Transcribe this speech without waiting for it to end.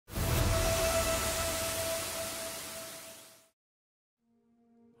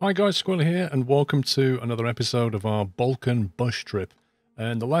Hi guys, Squirrel here, and welcome to another episode of our Balkan Bush trip.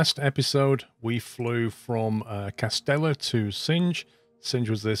 In the last episode, we flew from Castella to Sinj. Sinj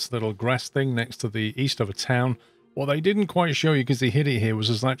was this little grass thing next to the east of a town. What they didn't quite show you, because they hid it here, was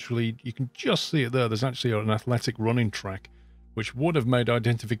there's actually, you can just see it there, there's actually an athletic running track, which would have made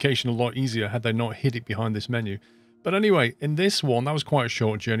identification a lot easier had they not hid it behind this menu. But anyway, in this one, that was quite a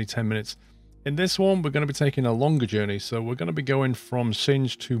short journey, 10 minutes. In this one, we're going to be taking a longer journey, so we're going to be going from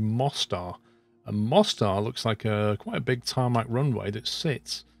Sinj to Mostar. And Mostar looks like quite a big tarmac runway that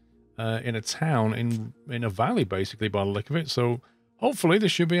sits in a town in a valley, basically, by the look of it. So hopefully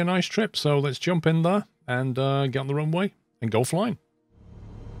this should be a nice trip. So let's jump in there and get on the runway and go flying.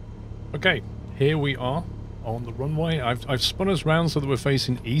 Okay, here we are on the runway. I've spun us round so that we're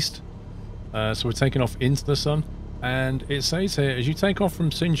facing east. So we're taking off into the sun. And it says here, as you take off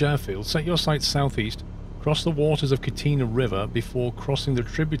from Sinj Airfield, set your sights southeast, cross the waters of Katina River before crossing the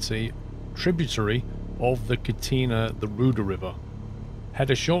tributary of the Katina, the Ruda River.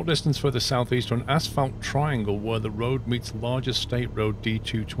 Head a short distance further southeast to an asphalt triangle where the road meets largest state road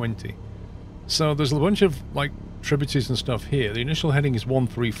D220. So there's a bunch of like tributaries and stuff here. The initial heading is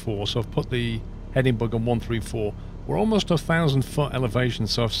 134, so I've put the heading bug on 134. We're almost 1,000 foot elevation,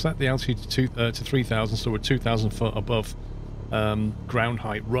 so I've set the altitude to 3,000, so we're 2,000 foot above ground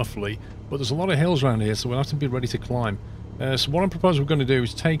height, roughly. But there's a lot of hills around here, so we'll have to be ready to climb. So what I'm proposing we're going to do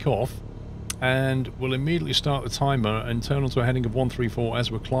is take off, and we'll immediately start the timer and turn onto a heading of 134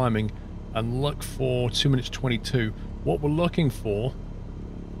 as we're climbing, and look for 2 minutes 22. What we're looking for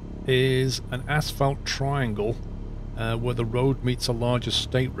is an asphalt triangle where the road meets a larger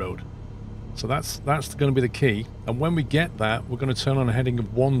state road. So that's going to be the key, and when we get that, we're going to turn on a heading of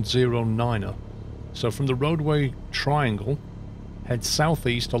 109er. So from the roadway triangle, head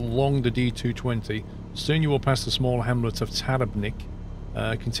southeast along the D220. Soon you will pass the small hamlet of Tarabnik.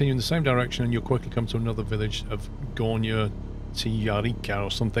 Continue in the same direction and you'll quickly come to another village of Gornja Tijarica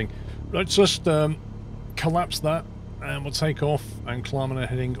or something. Let's just collapse that, and we'll take off and climb on a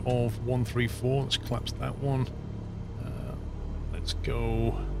heading of 134. Let's collapse that one. Let's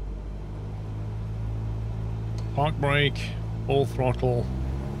go... Park brake, full throttle.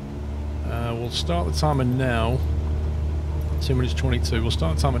 We'll start the timer now. 2 minutes 22. We'll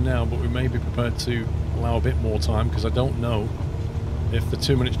start the timer now, but we may be prepared to allow a bit more time because I don't know if the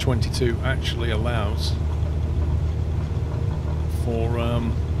 2 minutes 22 actually allows for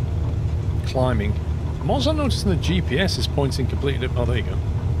climbing. I'm also noticing the GPS is pointing completely different. Oh, there you go.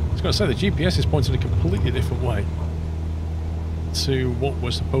 I was going to say the GPS is pointing a completely different way to what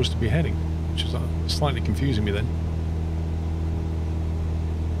we're supposed to be heading, which is slightly confusing me then.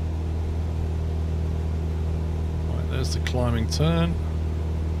 Right, there's the climbing turn.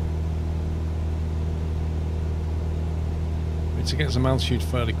 We need to get some altitude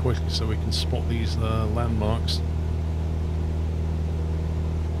fairly quickly so we can spot these landmarks.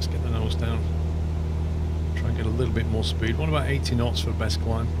 Let's get the nose down. Try and get a little bit more speed. What about 80 knots for the best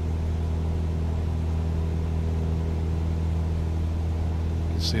climb?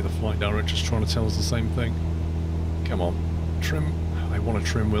 See the flight director's trying to tell us the same thing. Come on, trim. I want a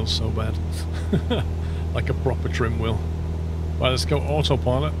trim wheel so bad. Like a proper trim wheel. Right, let's go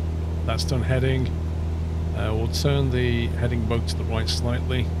autopilot. That's done heading. We'll turn the heading bug to the right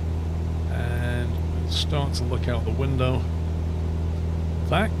slightly. And we'll start to look out the window.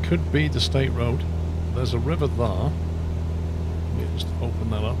 That could be the state road. There's a river there. Let me just open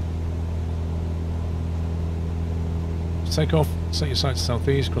that up. Take off, set your sights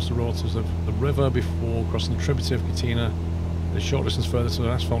southeast, cross the waters of the river before crossing the tributary of Katina. A short distance further to an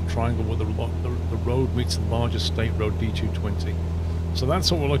asphalt triangle where the road meets the largest state road D220. So that's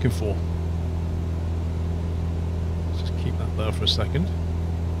what we're looking for. Let's just keep that there for a second.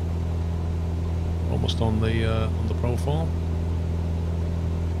 Almost on the profile.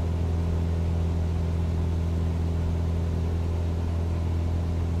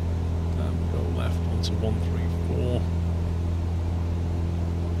 And go left onto 134.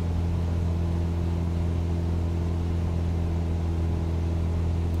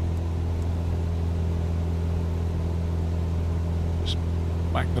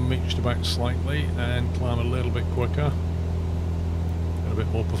 Back the mixture back slightly and climb a little bit quicker. Got a bit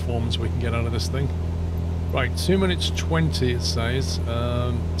more performance we can get out of this thing. Right, 2 minutes 20 it says,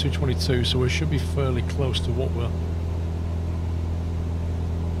 2:22, so we should be fairly close to what we're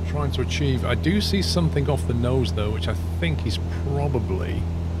trying to achieve. I do see something off the nose though, which I think is probably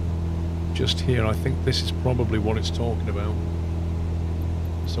just here. I think this is probably what it's talking about.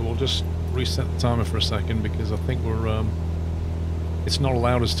 So we'll just reset the timer for a second because I think we're it's not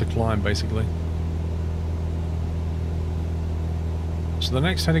allowed us to climb basically. So the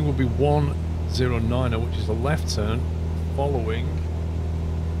next heading will be 109, which is a left turn, following.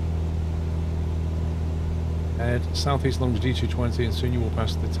 Head southeast along the D220 and soon you will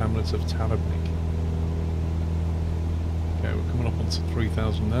pass the hamlet of Tarabnik. Okay, we're coming up onto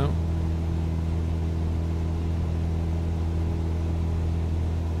 3000 now.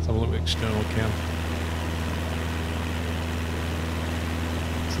 Let's have a look at external cam.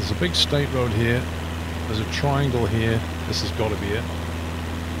 So there's a big state road here. There's a triangle here. This has got to be it.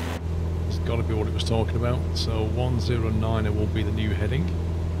 This has got to be what it was talking about. So 109 will be the new heading.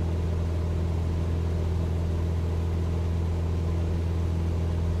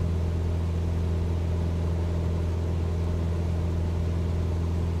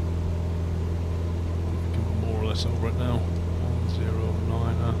 Over it now.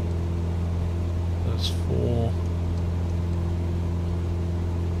 109. That's 4.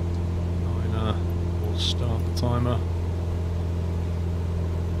 9. We'll start the timer.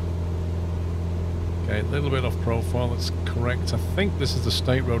 Okay, a little bit off profile. That's correct. I think this is the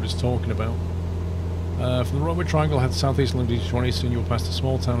state road it's talking about. From the roadway triangle, head southeast along D20. Soon you'll pass the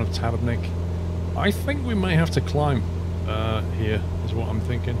small town of Tarabnik. I think we may have to climb here, is what I'm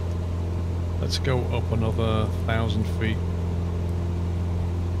thinking. Let's go up another 1,000 feet.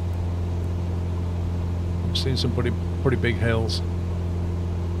 I'm seeing some pretty big hills.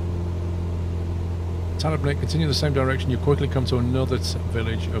 Tarabnik, continue the same direction. You quickly come to another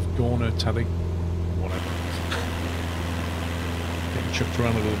village of Gorna Tadik. Whatever. Getting chucked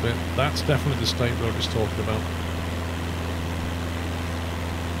around a little bit. That's definitely the state road it's talking about.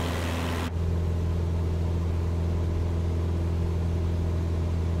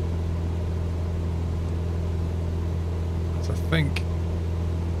 I think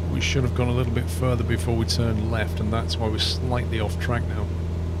we should have gone a little bit further before we turned left, and that's why we're slightly off track now.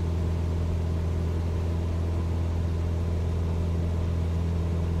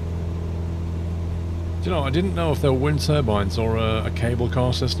 Do you know, I didn't know if they were wind turbines or a cable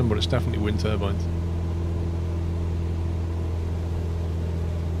car system, but it's definitely wind turbines.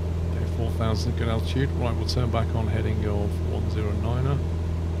 Okay, 4,000, good altitude. Right, we'll turn back on heading of 109er.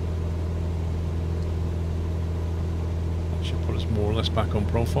 Put us more or less back on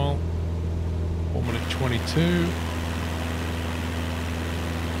profile. 1 minute 22.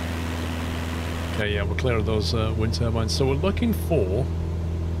 Okay, yeah, we're clear of those wind turbines. So we're looking for.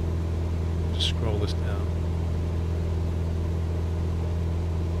 Just scroll this down.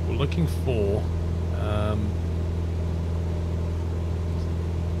 We're looking for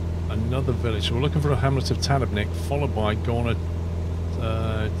another village. So we're looking for a hamlet of Tarabnik, followed by Gorna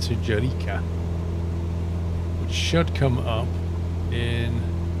Tujarika. Should come up in.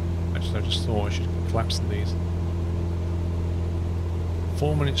 Actually, I just thought I should collapse these.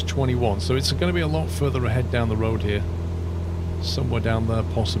 4 minutes 21. So it's going to be a lot further ahead down the road here, somewhere down there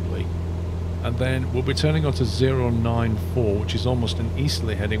possibly, and then we'll be turning onto 094, which is almost an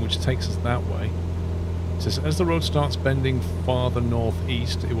easterly heading, which takes us that way. It says as the road starts bending farther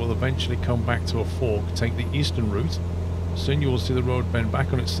northeast, it will eventually come back to a fork. Take the eastern route. Soon you will see the road bend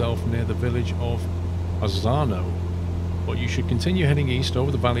back on itself near the village of Azano, but you should continue heading east over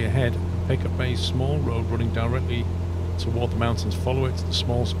the valley ahead and pick up a small road running directly toward the mountains. Follow it to the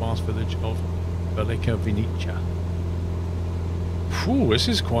small sparse village of Velika Vinica. Phew, this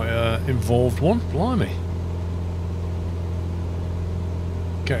is quite an involved one, blimey.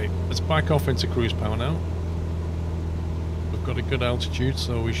 Okay, let's back off into cruise power now. We've got a good altitude,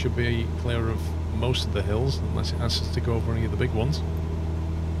 so we should be clear of most of the hills, unless it asks us to go over any of the big ones.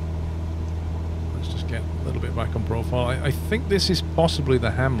 Get a little bit back on profile. I think this is possibly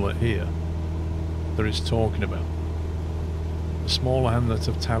the hamlet here that it's talking about. The smaller hamlet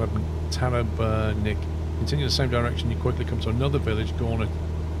of Tarabnik. Continue the same direction, you quickly come to another village, Gorna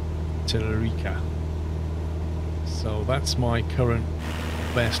Tujarika. So that's my current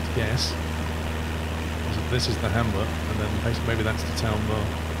best guess. This is the hamlet, and then maybe that's the town though.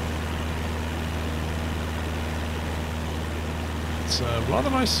 It's rather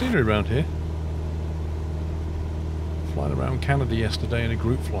nice scenery around here. Flying around Canada yesterday in a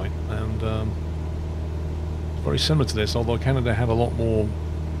group flight, and very similar to this, although Canada had a lot more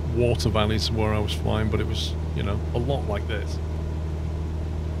water valleys where I was flying, but it was, you know, a lot like this.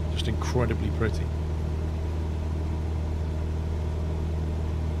 Just incredibly pretty.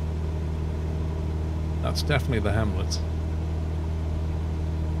 That's definitely the hamlet.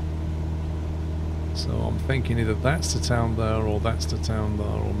 So I'm thinking either that's the town there, or that's the town there,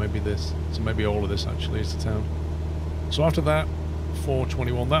 or maybe this. So maybe all of this actually is the town. So after that,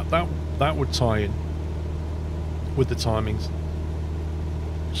 421, that would tie in with the timings.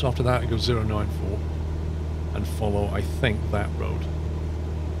 So after that, it goes 094 and follow, I think, that road.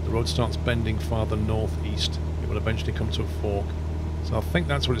 the road starts bending farther northeast. It will eventually come to a fork. So I think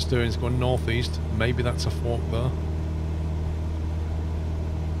that's what it's doing. It's going northeast. Maybe that's a fork there.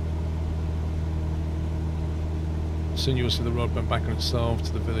 Sinuously, the road bent back on itself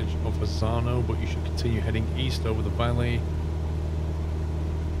to the village of Azano, but you should continue heading east over the valley.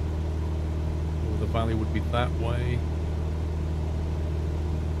 Over the valley would be that way.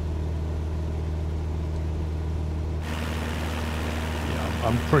 Yeah,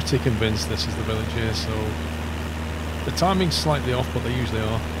 I'm pretty convinced this is the village here, so the timing's slightly off, but they usually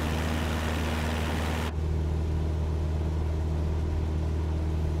are.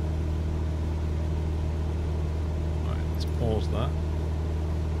 Pause that,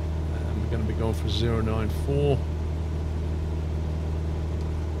 and we're going to be going for 094.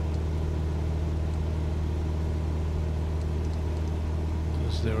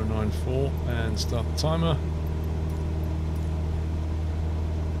 So 094 and start the timer.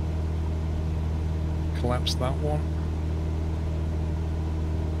 Collapse that one.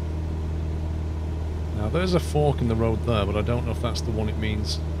 Now there's a fork in the road there, but I don't know if that's the one it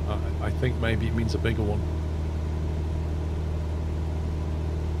means. I think maybe it means a bigger one.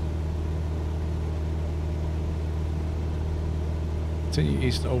 Continue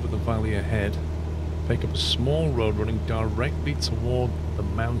east over the valley ahead. Pick up a small road running directly toward the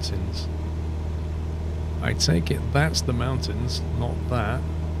mountains. I take it that's the mountains, not that.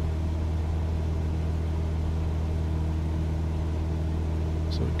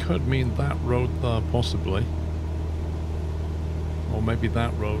 So it could mean that road there, possibly. Or maybe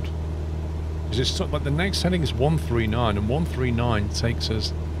that road. Because it's like the next heading is 139, and 139 takes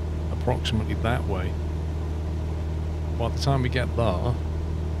us approximately that way. By the time we get there,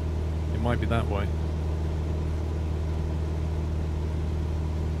 it might be that way.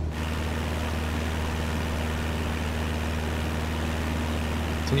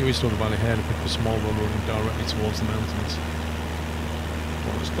 Continue east over the valley ahead and pick up a small road running directly towards the mountains.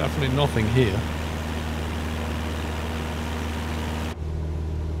 Well, there's definitely nothing here.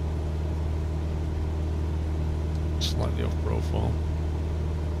 Slightly off profile.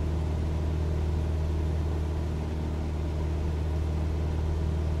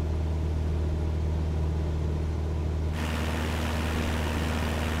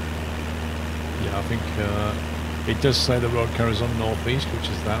 I think it does say the road carries on northeast, which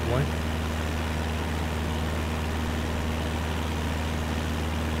is that way.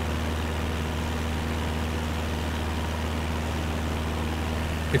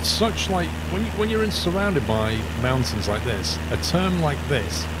 It's such like when you're surrounded by mountains like this, a turn like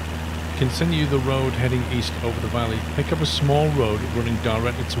this, continue the road heading east over the valley, pick up a small road running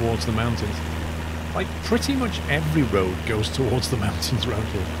directly towards the mountains. Like pretty much every road goes towards the mountains around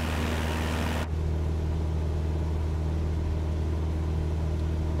here.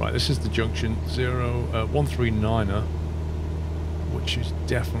 Right, this is the junction 139er, which is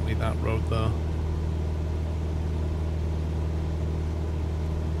definitely that road there.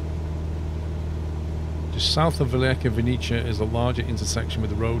 Just south of Velika Vinica is a larger intersection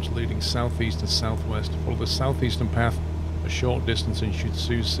with the roads leading southeast and southwest. Follow the southeastern path a short distance and you should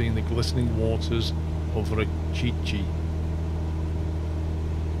soon see the glistening waters of Rachichi.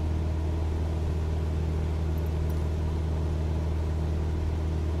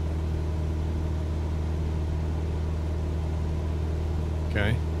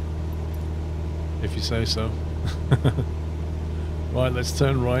 Okay, if you say so. Right, let's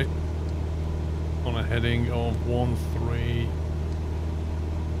turn right on a heading of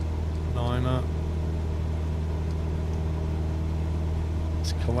 139er.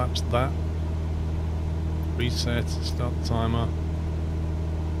 Let's collapse that. Reset, start the timer.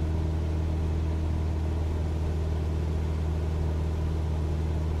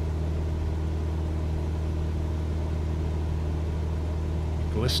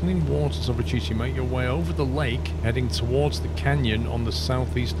 Glistening waters of Rachichi, make your way over the lake, heading towards the canyon on the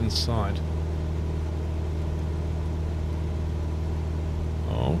southeastern side.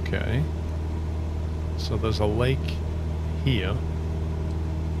 Okay. So there's a lake here,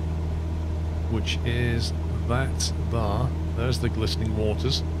 which is that there. There's the glistening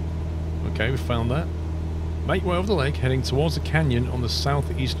waters. Okay, we found that. Make your way over the lake, heading towards the canyon on the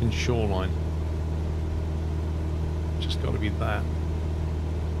southeastern shoreline. Just got to be that.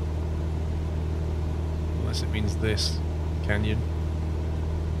 Unless it means this canyon.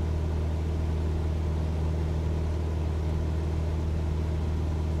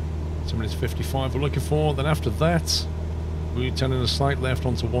 7:55 we're looking for. Then after that, we turn in a slight left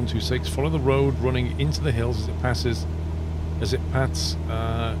onto 126. Follow the road running into the hills as it pats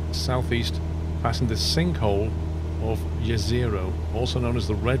southeast, passing this sinkhole of Jezero, also known as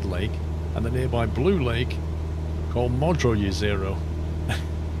the Red Lake, and the nearby Blue Lake called Modro Jezero.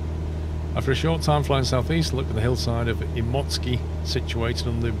 After a short time flying southeast, look at the hillside of Imotsky, situated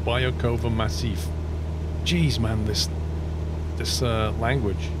on the Bayakova Massif. Jeez, man, this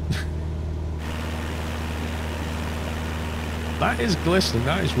language. That is glistening.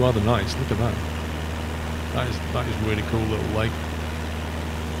 That is rather nice. Look at that. That is really cool little lake.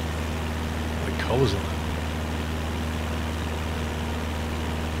 The colours on it.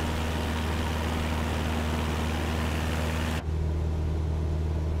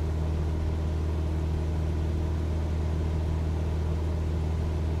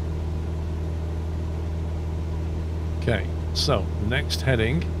 Okay, so next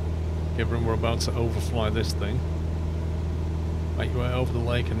heading, given we're about to overfly this thing, make your way over the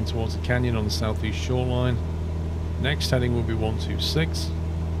lake heading towards the canyon on the southeast shoreline. Next heading will be 126,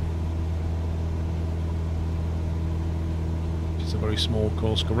 which is a very small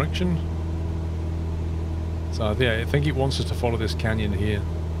course correction. So yeah, I think it wants us to follow this canyon here,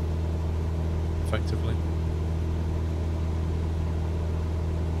 effectively.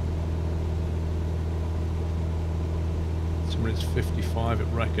 Minutes 55 it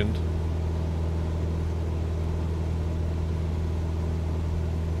reckoned.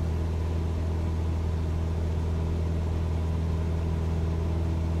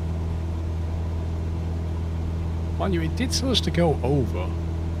 Mind you, it did tell us to go over.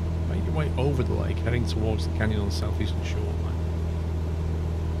 Make your way over the lake, heading towards the canyon on the southeastern shoreline.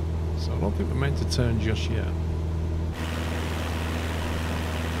 So I don't think we're meant to turn just yet.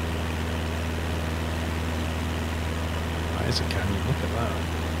 There's a canyon, look at that.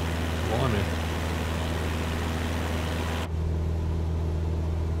 Blimey.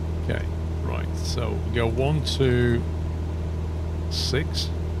 Okay, right, so we go 1, 2, 6.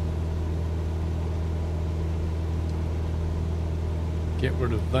 Get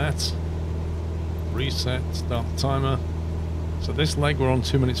rid of that. Reset, start the timer. So this leg we're on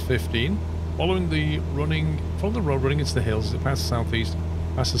 2 minutes 15. Following the road running into the hills as it passes southeast,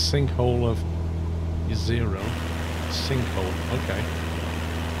 past the sinkhole of Jezero. Sinkhole, okay.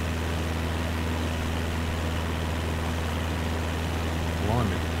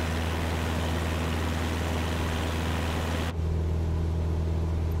 Blimey.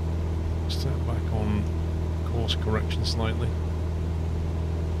 Step back on course correction slightly.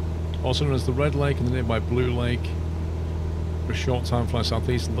 Also known as the Red Lake and the nearby Blue Lake. For a short time fly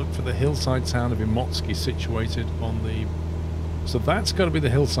southeast, look for the hillside town of Imotsky situated on the... So that's got to be the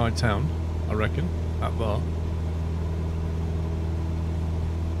hillside town, I reckon, that there.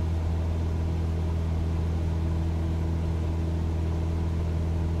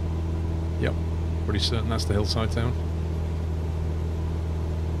 Yep, pretty certain that's the hillside town.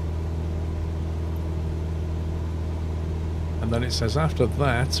 And then it says after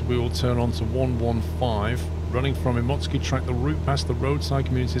that we will turn on to 115, running from Imotsky, track the route past the roadside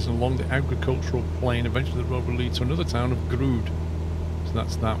communities and along the agricultural plain. Eventually the road will lead to another town of Grud. So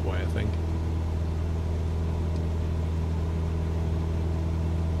that's that way, I think.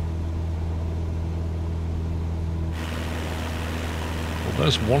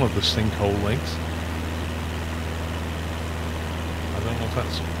 There's one of the sinkhole lakes. I don't know if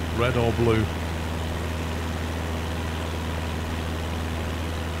that's red or blue.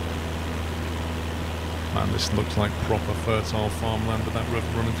 Man, this looks like proper fertile farmland with that river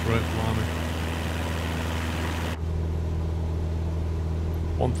running through it. Blimey.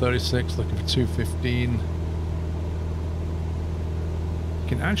 136, looking for 215. You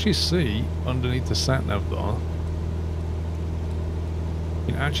can actually see underneath the sat-nav there.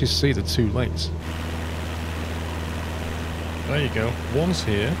 You can actually see the two lakes. There you go. One's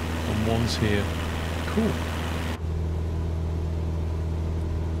here and one's here. Cool.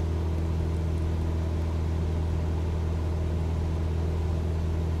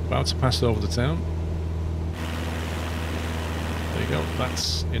 About to pass over the town. There you go.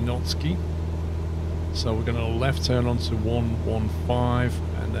 That's Inotsky. So we're going to left turn onto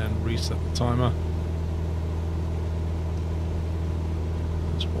 115 and then reset the timer.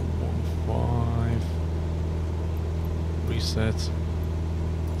 Reset,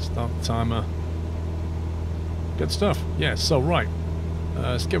 start the timer. Good stuff. Yeah, so right,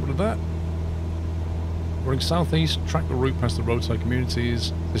 let's get rid of that. Running southeast, track the route past the roadside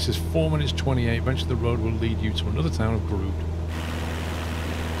communities. This is 4 minutes 28. Eventually the road will lead you to another town of Grud.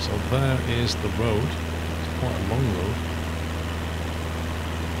 So there is the road. It's quite a long road.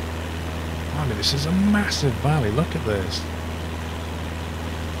 I mean, this is a massive valley. Look at this.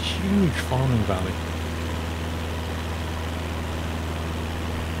 Huge farming valley.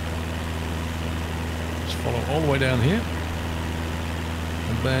 Just follow all the way down here.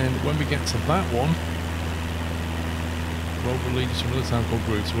 And then when we get to that one, road will lead us to another town called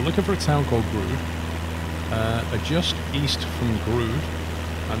Grood. So we're looking for a town called Grood. Just east from Grood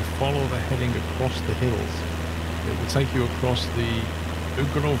and follow the heading across the hills. It will take you across the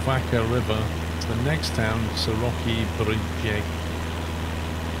Ugrovaka River to the next town, Siroki Brijeg.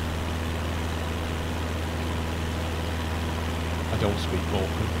 I don't speak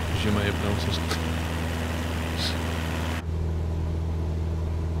Balkan, as you may have noticed.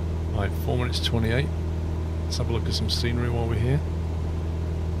 Right, 4 minutes 28. Let's have a look at some scenery while we're here.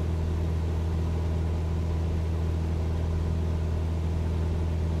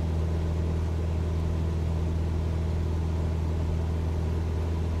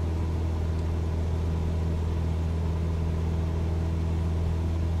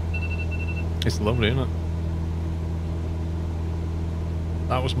 It's lovely, isn't it?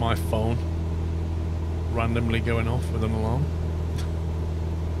 That was my phone randomly going off with an alarm.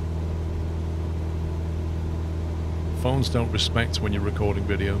 Phones don't respect when you're recording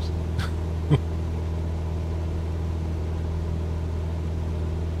videos.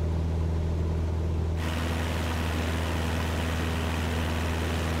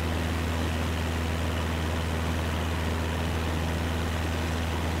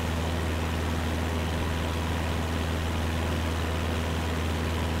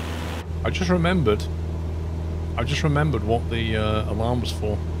 I just remembered what the alarm was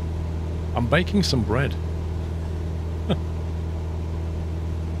for. I'm baking some bread.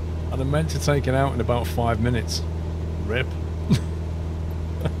 And I'm meant to take it out in about 5 minutes. Rip.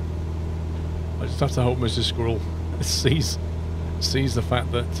 I just have to hope Mrs. Squirrel sees the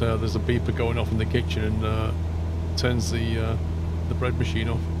fact that there's a beeper going off in the kitchen and turns the bread machine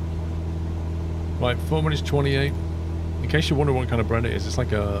off. Right, 4 minutes 28. In case you wonder what kind of bread it is, it's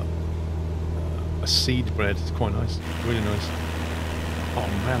like a seed bread. It's quite nice, really nice. Oh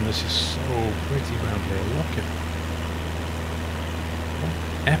man, this is so pretty around here. Look at what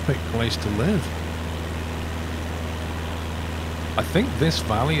an epic place to live. I think this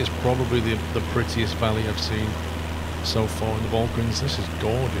valley is probably the prettiest valley I've seen so far in the Balkans. This is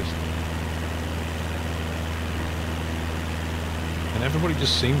gorgeous. And everybody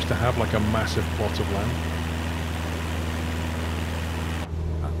just seems to have like a massive plot of land.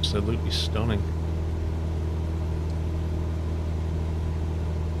 Absolutely stunning.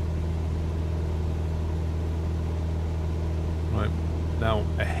 Now,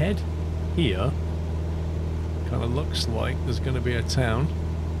 ahead here, kind of looks like there's going to be a town.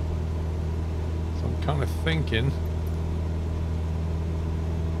 So I'm kind of thinking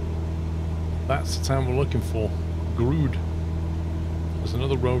that's the town we're looking for. Grood. There's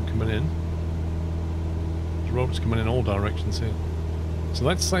another road coming in. The road's coming in all directions here. So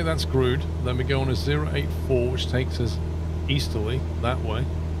let's say that's Grood. Then we go on a 084, which takes us easterly that way.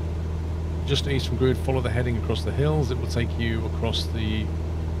 Just east from Grood, follow the heading across the hills. It will take you across the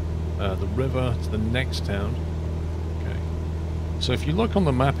river to the next town. Okay. So if you look on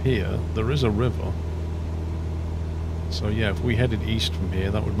the map here, there is a river. So yeah, if we headed east from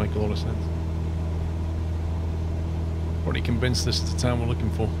here, that would make a lot of sense. Pretty convinced this is the town we're looking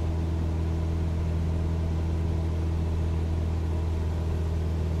for.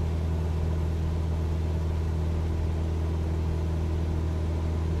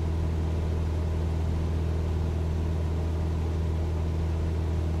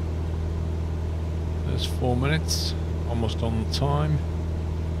 There's 4 minutes, almost on time.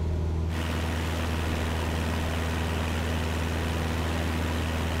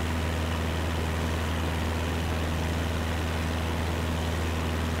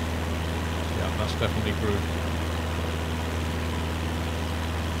 Yeah, that's definitely Grood.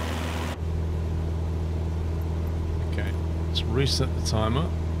 Okay, let's reset the timer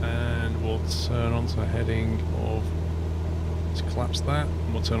and we'll turn on to a heading of, let's collapse that,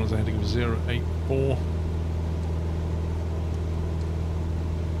 and we'll turn on to a heading of 084.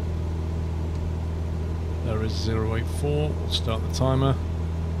 There is 084, we'll start the timer.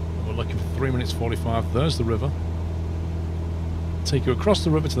 And we're looking for 3 minutes 45, there's the river. Take you across the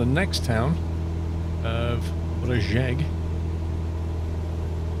river to the next town of Brijeg.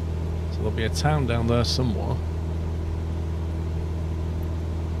 So there'll be a town down there somewhere.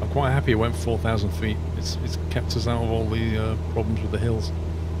 I'm quite happy it went 4,000 feet. It's kept us out of all the problems with the hills.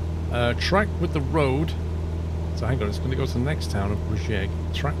 Track with the road. So hang on, it's going to go to the next town of Brijeg.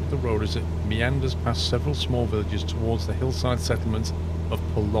 Track with the road as it meanders past several small villages towards the hillside settlement of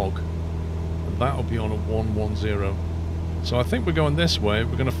Polog. And that'll be on a 110. So I think we're going this way.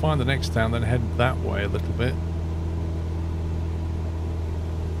 We're going to find the next town, then head that way a little bit.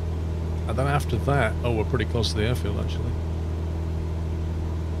 And then after that, oh, we're pretty close to the airfield actually.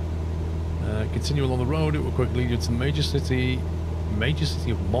 Continue along the road, it will quickly lead you to the major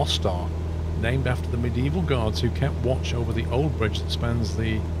city of Mostar, named after the medieval guards who kept watch over the old bridge that spans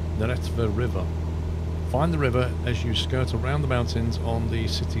the Neretva River. Find the river as you skirt around the mountains on the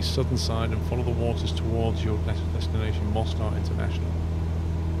city's southern side and follow the waters towards your destination, Mostar International.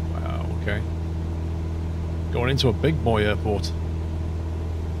 Wow, okay. Going into a big boy airport.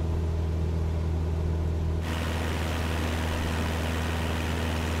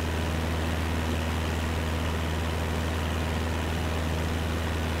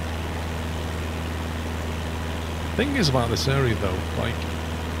 Thing is about this area though, like,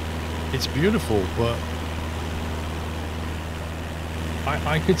 it's beautiful, but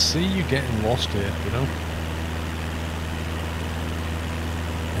I could see you getting lost here, you know?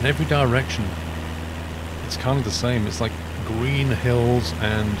 In every direction, it's kind of the same. It's like green hills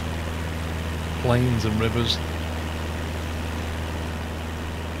and plains and rivers.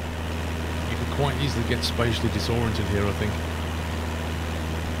 You could quite easily get spatially disoriented here, I think.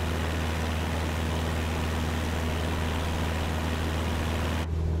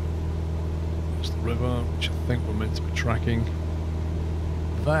 River, which I think we're meant to be tracking.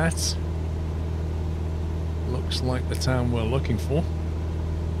 That looks like the town we're looking for.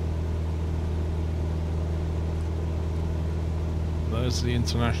 There's the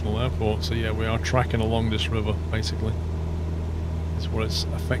international airport, so yeah, we are tracking along this river, basically. That's what it's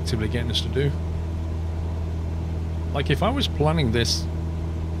effectively getting us to do. Like, if I was planning this,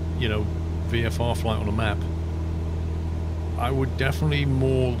 you know, VFR flight on a map, I would definitely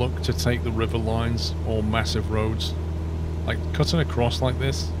more look to take the river lines or massive roads. Like, cutting across like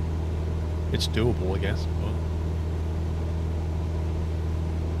this, it's doable, I guess,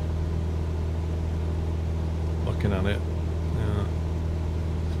 but looking at it, yeah.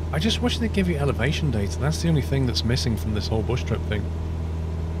 I just wish they'd give you elevation data. That's the only thing that's missing from this whole bush trip thing.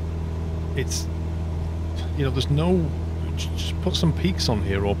 It's, you know, there's no, just put some peaks on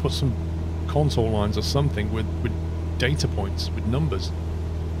here or put some contour lines or something with data points, with numbers.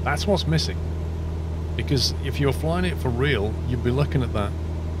 That's what's missing. Because if you're flying it for real, you'd be looking at that.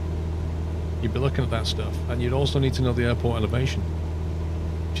 You'd be looking at that stuff. And you'd also need to know the airport elevation,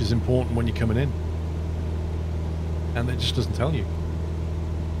 which is important when you're coming in. And it just doesn't tell you.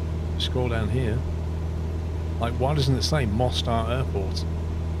 Scroll down here. Like, why doesn't it say Mostar Airport,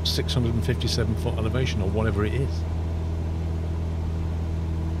 657 foot elevation or whatever it is?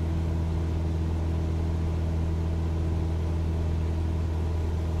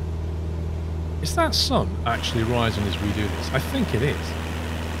 Is that sun actually rising as we do this? I think it is.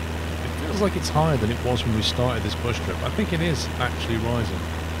 It feels like it's higher than it was when we started this bush trip. I think it is actually rising.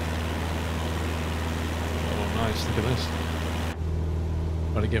 Oh, nice. Look at this.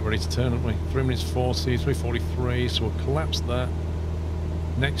 Better get ready to turn, haven't we? 3 minutes 40, 3:43, so we'll collapse that.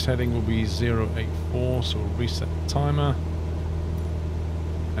 Next heading will be 084, so we'll reset the timer.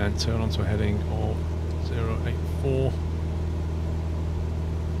 And turn onto a heading of 084.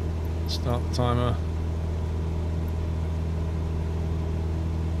 Start the timer.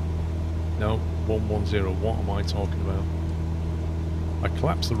 No, 110. What am I talking about? I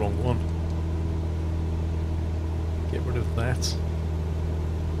collapsed the wrong one. Get rid of that.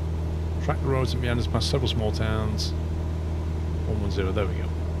 Track the roads and meanders past several small towns. 110, there we go.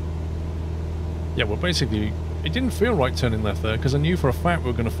 Yeah, well basically, it didn't feel right turning left there because I knew for a fact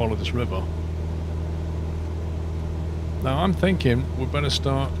we were going to follow this river. Now I'm thinking we better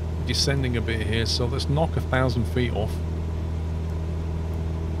start descending a bit here, so let's knock 1,000 feet off.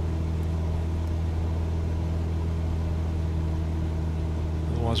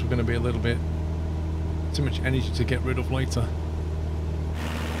 Otherwise we're going to be a little bit too much energy to get rid of later.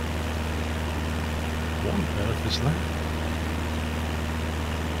 What on earth is that?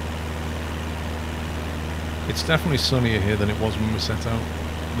 It's definitely sunnier here than it was when we set out.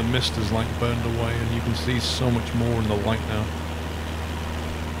 The mist has like burned away and you can see so much more in the light now.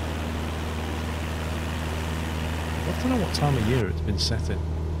 I don't know what time of year it's been set in.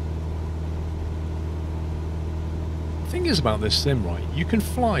 The thing is about this sim, right, you can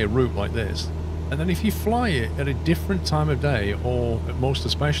fly a route like this, and then if you fly it at a different time of day, or at most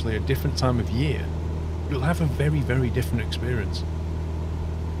especially a different time of year, you'll have a very, very different experience.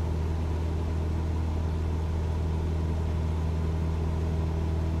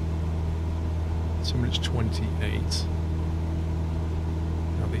 It's 28.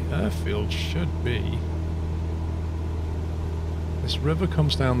 Now the airfield should be... This river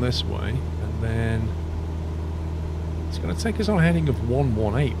comes down this way, and then it's going to take us on a heading of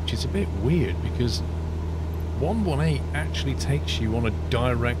 118, which is a bit weird because 118 actually takes you on a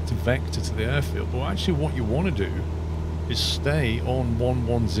direct vector to the airfield, but actually what you want to do is stay on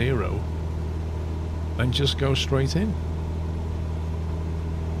 110 and just go straight in,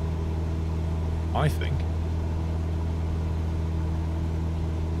 I think.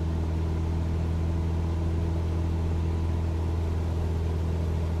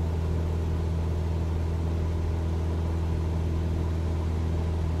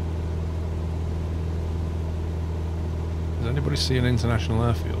 Does anybody see an international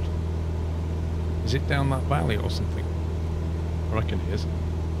airfield? Is it down that valley or something? I reckon it is.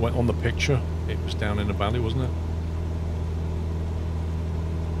 Went on the picture, it was down in a valley, wasn't it?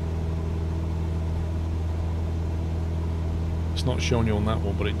 It's not showing you on that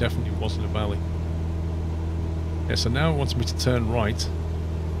one, but it definitely was in a valley. Yeah, so now it wants me to turn right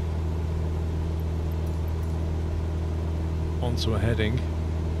onto a heading.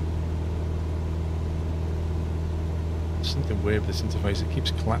 Something weird with this interface, it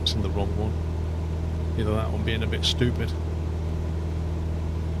keeps collapsing the wrong one. Either that one being a bit stupid.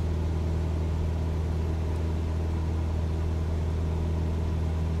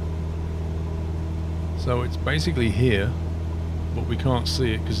 So it's basically here, but we can't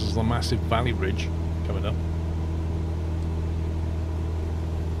see it because there's a massive valley ridge coming up.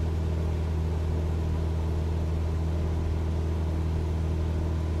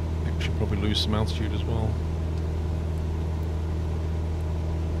 I think we should probably lose some altitude as well.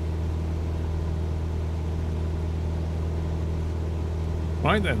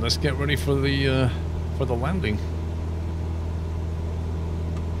 Right then, let's get ready for the landing.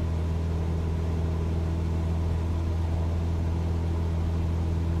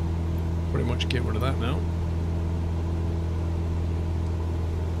 Pretty much get rid of that now.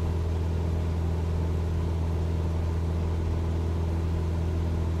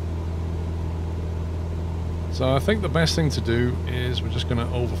 So I think the best thing to do is we're just going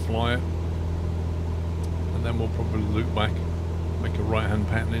to overfly it, and then we'll probably loop back. Make a right-hand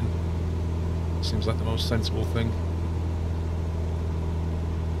pattern in. Seems like the most sensible thing.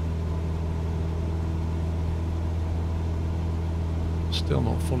 Still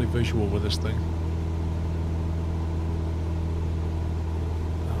not fully visual with this thing.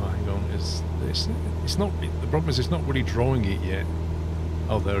 Oh, hang on. Is this? It's not. The problem is it's not really drawing it yet.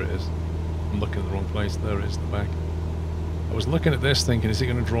 Oh, there it is. I'm looking at the wrong place. There it is, the back. I was looking at this thinking, is it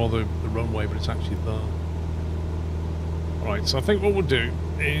going to draw the runway, but it's actually there. Right, so I think what we'll do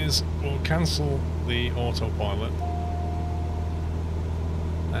is we'll cancel the autopilot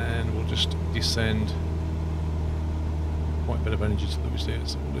and we'll just descend. Quite a bit of energy to lose here,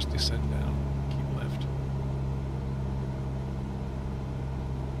 so we'll just descend down, keep left.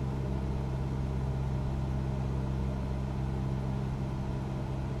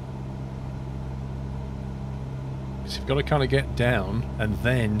 So you've got to kind of get down and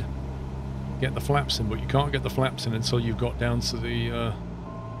then get the flaps in, but you can't get the flaps in until you've got down to the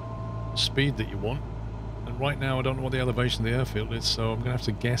speed that you want. And right now I don't know what the elevation of the airfield is, so I'm going to have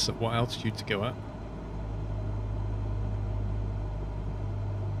to guess at what altitude to go at.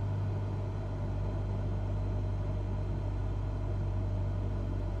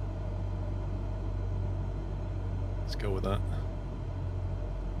 Let's go with that.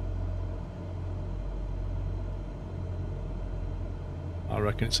 I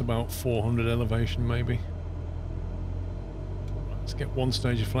reckon it's about 400 elevation, maybe. Let's get one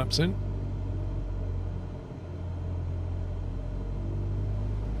stage of flaps in.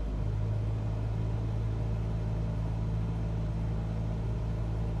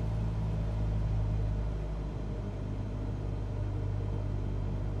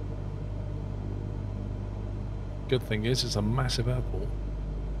 Good thing is, it's a massive airport.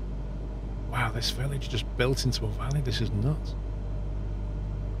 Wow, this village just built into a valley. This is nuts.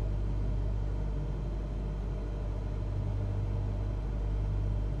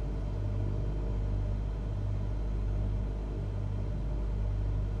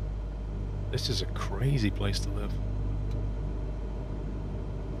 This is a crazy place to live.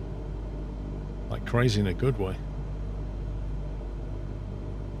 Like crazy in a good way.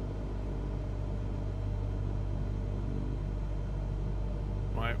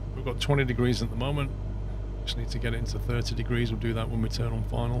 Right, we've got 20 degrees at the moment. Just need to get it into 30 degrees. We'll do that when we turn on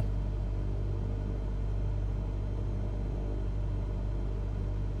final.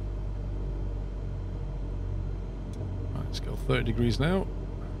 Right, let's go 30 degrees now.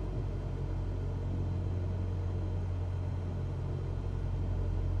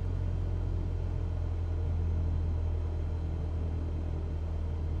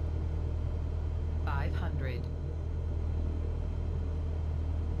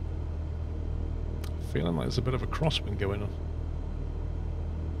 feeling like there's a bit of a crosswind going on.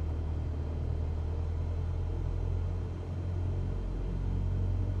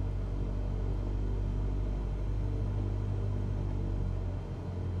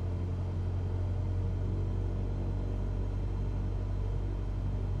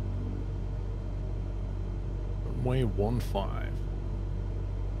 Runway 15.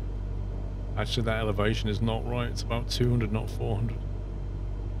 Actually, that elevation is not right. It's about 200, not 400.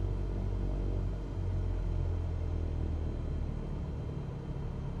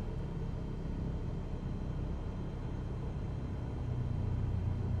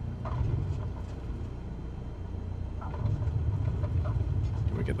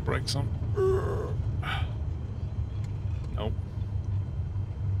 Can we get the brakes on? Nope.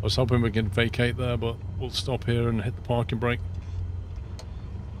 I was hoping we could vacate there, but we'll stop here and hit the parking brake.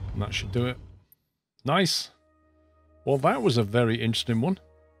 And that should do it. Nice. Well, that was a very interesting one.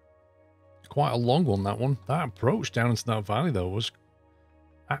 Quite a long one, that one. That approach down into that valley, though, was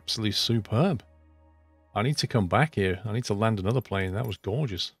absolutely superb. I need to come back here. I need to land another plane. That was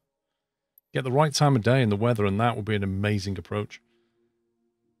gorgeous. Get the right time of day and the weather, and that would be an amazing approach.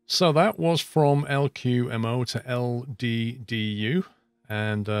 So that was from LQMO to LDDU.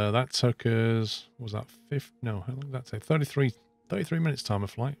 And that took us, what was that, no, how long did that take? 33 minutes time of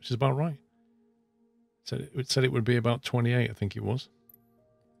flight, which is about right. It said it would be about 28, I think it was.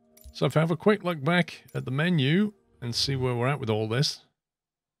 So if I have a quick look back at the menu and see where we're at with all this.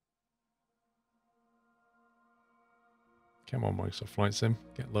 Come on, Microsoft Flight Sim,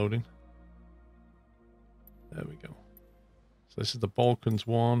 get loading. There we go. So this is the Balkans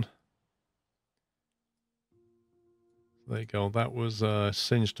one. There you go. That was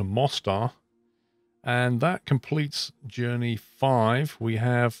Sinj to Mostar. And that completes journey 5. We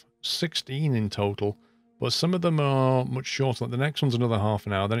have 16 in total, but some of them are much shorter. Like the next one's another half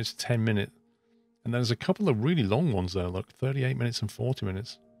an hour, then it's 10 minutes. And there's a couple of really long ones there, look, 38 minutes and 40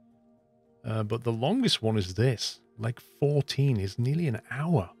 minutes. But the longest one is this, like 14 is nearly an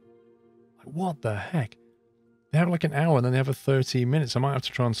hour. Like, what the heck? They have like an hour and then they have a 13 minutes. I might have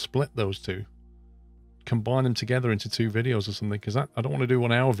to try and split those two. Combine them together into 2 videos or something, because I don't want to do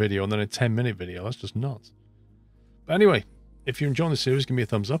 1 hour video and then a 10-minute video. That's just nuts. But anyway, if you're enjoying the series, give me a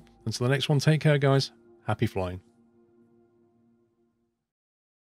thumbs up. Until the next one, take care, guys. Happy flying.